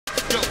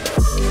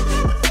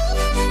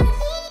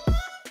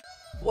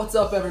What's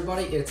up,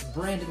 everybody? It's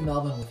Brandon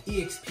Melvin with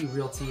eXp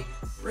Realty,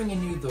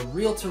 bringing you the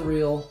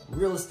reel-to-reel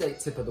real estate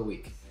tip of the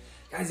week.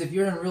 Guys, if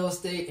you're in real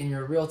estate and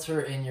you're a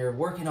realtor and you're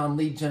working on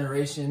lead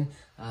generation,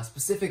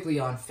 specifically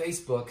on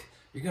Facebook,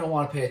 you're going to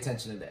want to pay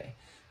attention today.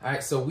 All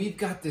right, so we've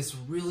got this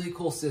really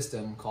cool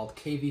system called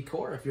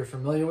kvcore. If you're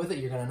familiar with it,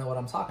 you're going to know what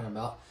I'm talking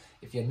about.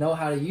 If you know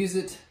how to use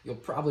it, you'll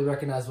probably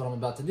recognize what I'm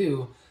about to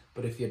do.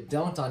 But if you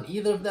don't on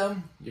either of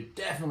them, you're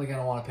definitely going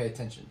to want to pay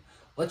attention.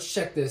 Let's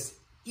check this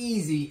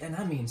easy, and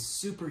I mean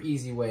super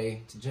easy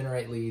way to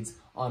generate leads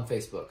on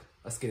Facebook.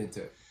 Let's get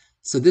into it.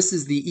 So this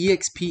is the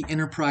eXp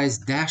Enterprise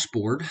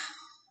dashboard.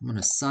 I'm going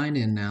to sign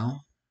in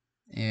now,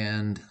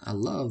 and I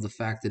love the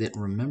fact that it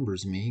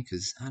remembers me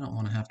because I don't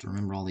want to have to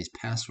remember all these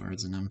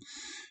passwords, and I'm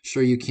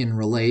sure you can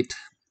relate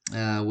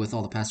with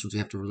all the passwords we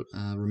have to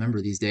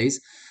remember these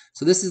days.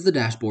 So this is the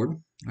dashboard.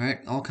 All right,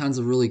 all kinds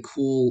of really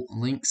cool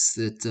links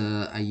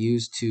that I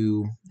use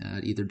to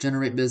either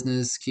generate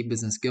business, keep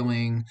business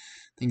going,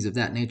 things of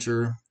that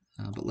nature.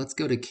 But let's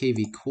go to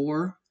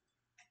kvcore.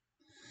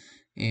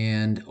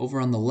 And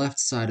over on the left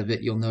side of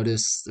it, you'll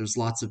notice there's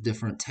lots of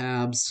different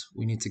tabs.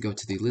 We need to go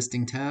to the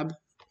listing tab.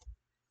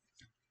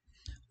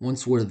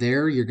 Once we're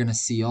there, you're going to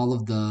see all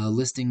of the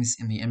listings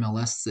in the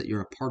MLS that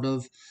you're a part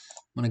of.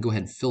 I'm going to go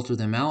ahead and filter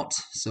them out.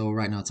 So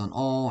right now it's on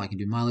all. I can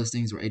do my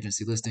listings or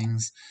agency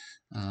listings.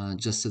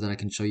 Just so that I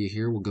can show you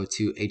here, we'll go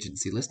to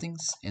agency listings,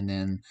 and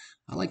then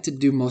I like to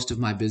do most of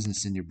my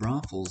business in New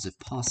Braunfels if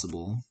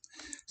possible.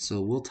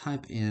 So we'll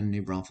type in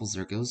New Braunfels.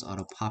 There it goes,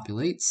 auto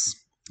populates,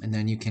 and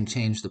then you can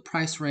change the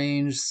price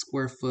range,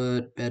 square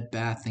foot, bed,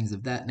 bath, things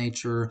of that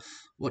nature.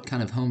 What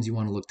kind of homes you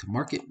want to look to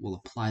market.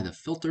 We'll apply the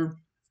filter.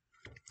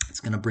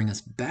 It's going to bring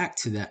us back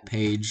to that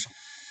page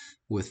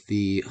with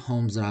the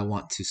homes that I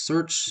want to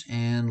search,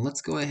 and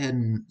let's go ahead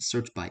and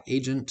search by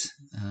agent.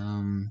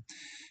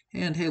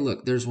 And hey,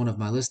 look, there's one of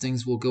my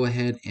listings. We'll go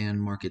ahead and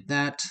market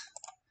that.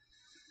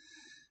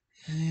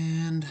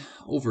 And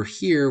over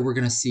here, we're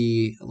going to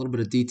see a little bit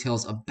of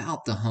details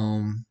about the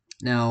home.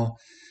 Now,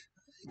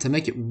 to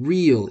make it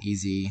real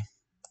easy,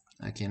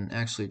 I can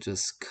actually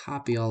just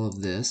copy all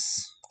of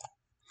this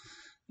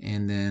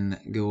and then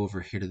go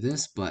over here to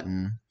this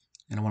button,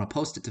 and I want to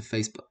post it to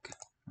Facebook,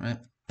 right?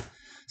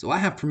 So I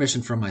have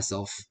permission from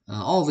myself.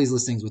 All of these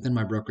listings within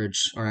my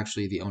brokerage are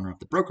actually the owner of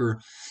the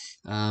broker,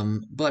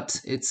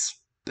 but it's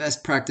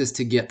best practice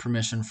to get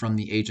permission from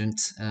the agent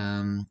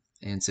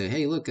and say,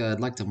 hey, look,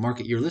 I'd like to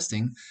market your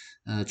listing,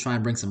 try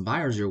and bring some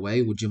buyers your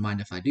way. Would you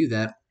mind if I do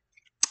that?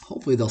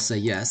 Hopefully they'll say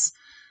yes,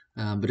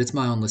 but it's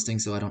my own listing,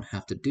 so I don't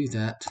have to do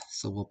that.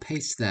 So we'll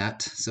paste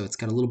that. So it's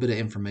got a little bit of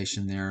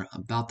information there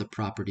about the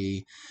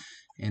property.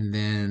 And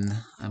then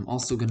I'm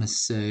also going to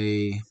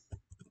say,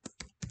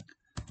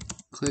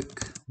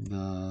 click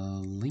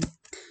the link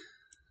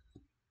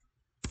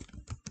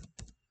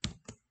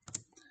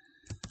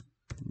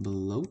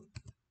below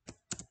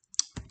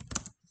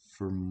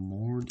for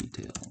more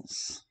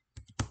details.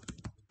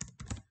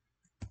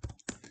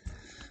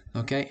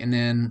 Okay, and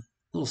then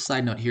a little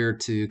side note here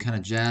to kind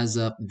of jazz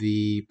up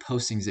the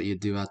postings that you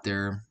do out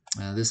there.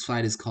 This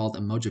site is called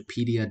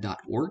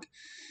emojipedia.org,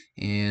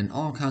 and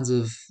all kinds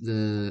of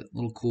the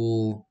little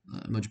cool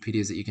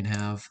emojipedias that you can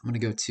have. I'm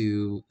going to go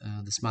to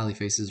the smiley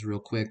faces real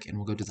quick, and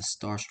we'll go to the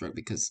starstruck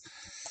because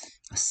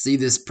I see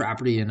this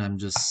property and I'm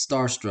just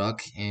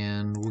starstruck,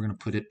 and we're going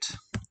to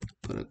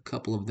put a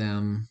couple of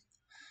them.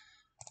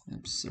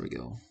 Oops, there we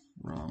go.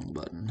 Wrong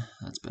button.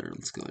 That's better.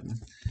 Let's go ahead and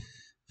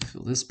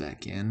fill this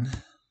back in.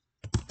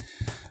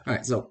 All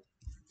right, so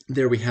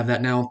there we have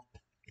that. Now,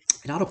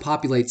 it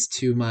auto-populates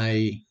to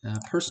my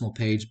personal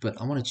page, but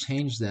I want to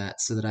change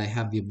that so that I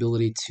have the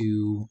ability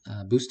to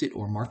boost it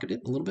or market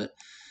it a little bit.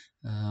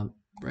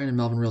 Brandon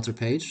Melvin Realtor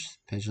page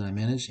that I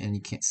manage, and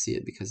you can't see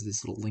it because of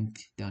this little link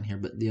down here,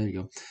 but there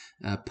you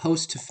go.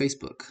 Post to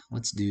Facebook.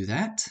 Let's do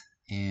that,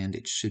 and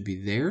it should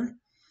be there.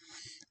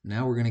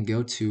 Now we're going to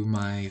go to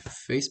my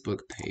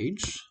Facebook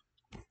page,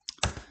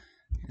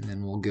 and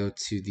then we'll go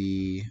to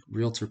the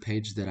realtor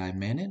page that I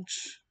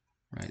manage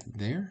right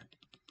there.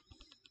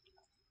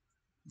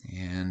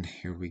 And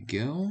here we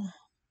go.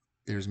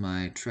 There's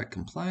my TREC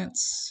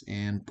compliance,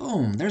 and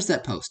boom, there's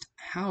that post.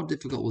 How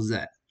difficult was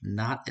that?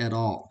 Not at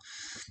all.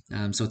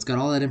 So it's got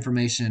all that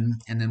information,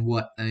 and then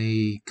what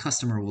a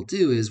customer will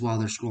do is while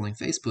they're scrolling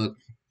Facebook,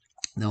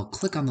 they'll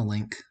click on the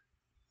link,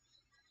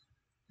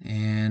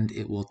 and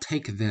it will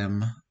take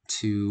them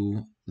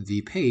to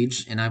the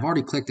page. And I've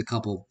already clicked a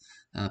couple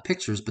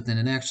pictures, but then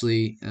it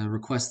actually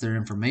requests their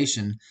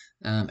information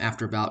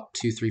after about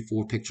 2, 3,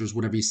 4 pictures,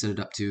 whatever you set it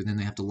up to. And then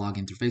they have to log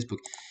in through Facebook.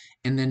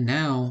 And then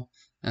now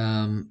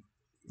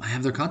I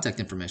have their contact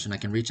information. I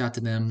can reach out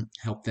to them,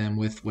 help them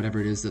with whatever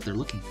it is that they're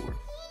looking for.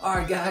 All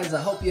right, guys,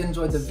 I hope you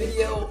enjoyed the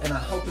video, and I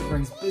hope it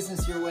brings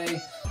business your way.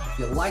 If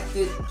you liked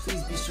it,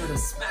 please be sure to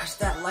smash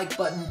that like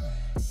button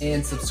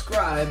and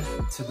subscribe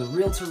to the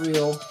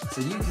Reel-to-Reel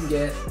so you can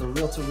get the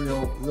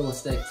Reel-to-Reel real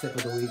estate tip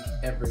of the week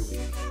every week.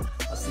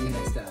 I'll see you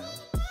next time.